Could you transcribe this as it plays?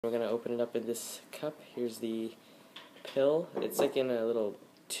We're going to open it up in this cup. Here's the pill. It's like in a little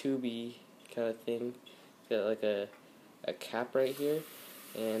tubey kind of thing. Got like a cap right here.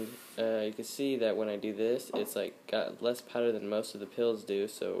 And you can see that when I do this, it's like got less powder than most of the pills do.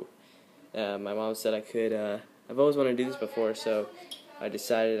 So my mom said I could, I've always wanted to do this before, so I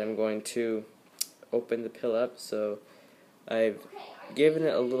decided I'm going to open the pill up. So I've given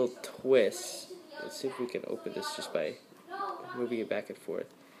it a little twist. Let's see if we can open this just by moving it back and forth.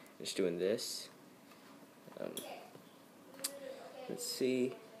 Just doing this. Let's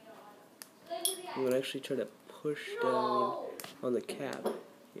see. I'm going to actually try to push down on the cap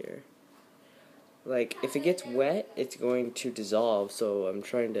here. Like, if it gets wet, it's going to dissolve, so I'm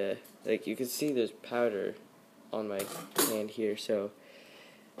trying to, like, you can see there's powder on my hand here, so,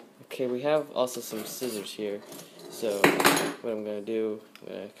 okay, we have also some scissors here, so what I'm going to do, I'm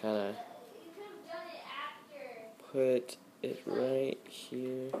going to kind of put it right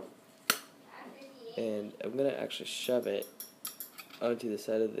here, and I'm going to actually shove it onto the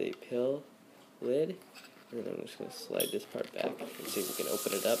side of the pill lid, and then I'm just going to slide this part back and see if we can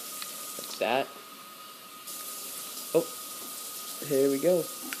open it up like that. Oh, here we go.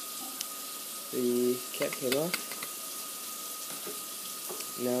 The cap came off.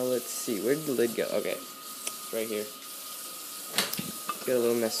 Now let's see, where did the lid go? Okay, it's right here. Got a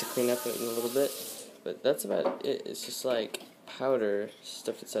little mess to clean up in a little bit, but that's about it. It's just like powder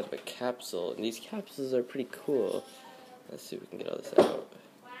stuffed inside of a capsule, and these capsules are pretty cool. Let's see if we can get all this out.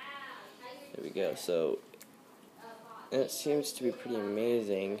 There we go. So it seems to be pretty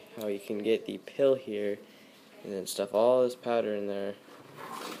amazing how you can get the pill here and then stuff all this powder in there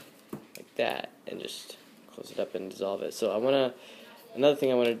like that and just close it up and dissolve it. So another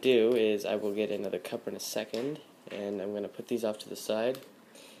thing I want to do is I will get another cup in a second, and I'm going to put these off to the side,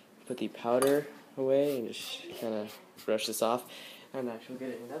 put the powder away, and just kind of brush this off, and I shall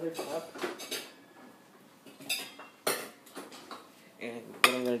get another cup. And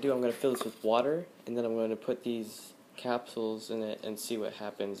what I'm going to do, I'm going to fill this with water, and then I'm going to put these capsules in it and see what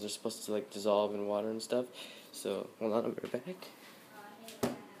happens. They're supposed to like dissolve in water and stuff. So hold on, I'll be right back.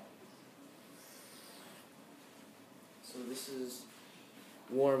 So this is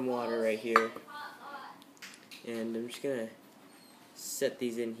warm water right here, and I'm just gonna set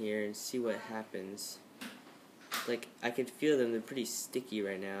these in here and see what happens. Like, I can feel them, they're pretty sticky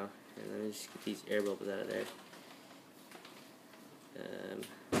right now, and let me just get these air bubbles out of there.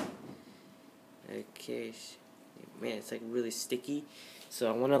 Okay, man, it's like really sticky, so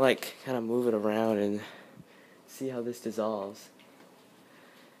I want to like kind of move it around and see how this dissolves.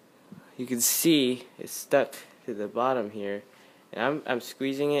 You can see it's stuck to the bottom here, and I'm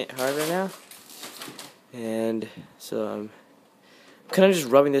squeezing it hard right now, and so I'm kind of just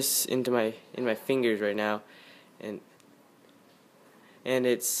rubbing this in my fingers right now, and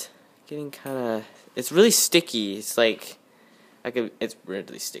it's getting kind of, it's really sticky. It's like it's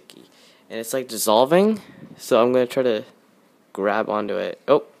really sticky, and it's like dissolving, so I'm gonna try to grab onto it.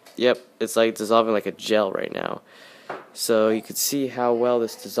 Oh, yep, it's like dissolving like a gel right now. So you can see how well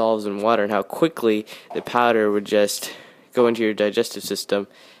this dissolves in water and how quickly the powder would just go into your digestive system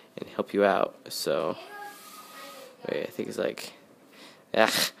and help you out. So wait, I think it's like,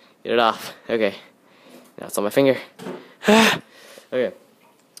 get it off. Okay, now it's on my finger. Okay,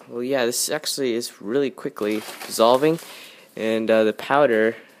 well, yeah, this actually is really quickly dissolving, and the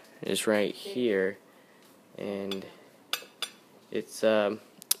powder is right here, and it's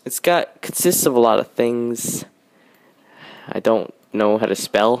consists of a lot of things I don't know how to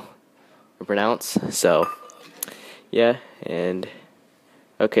spell or pronounce, so yeah. And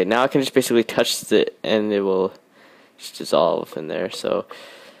okay, now I can just basically touch it and it will just dissolve in there. So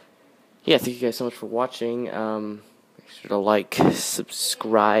yeah, thank you guys so much for watching. Make sure to like,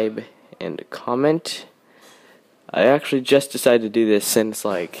 subscribe, and comment. I actually just decided to do this since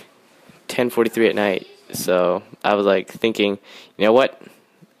like 10:43 at night, so I was like thinking, you know what,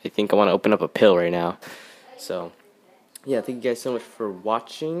 I think I want to open up a pill right now. So yeah, thank you guys so much for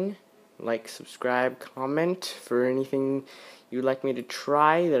watching. Like, subscribe, comment for anything you'd like me to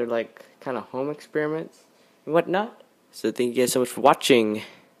try that are like kind of home experiments and whatnot. So thank you guys so much for watching.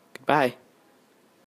 Goodbye.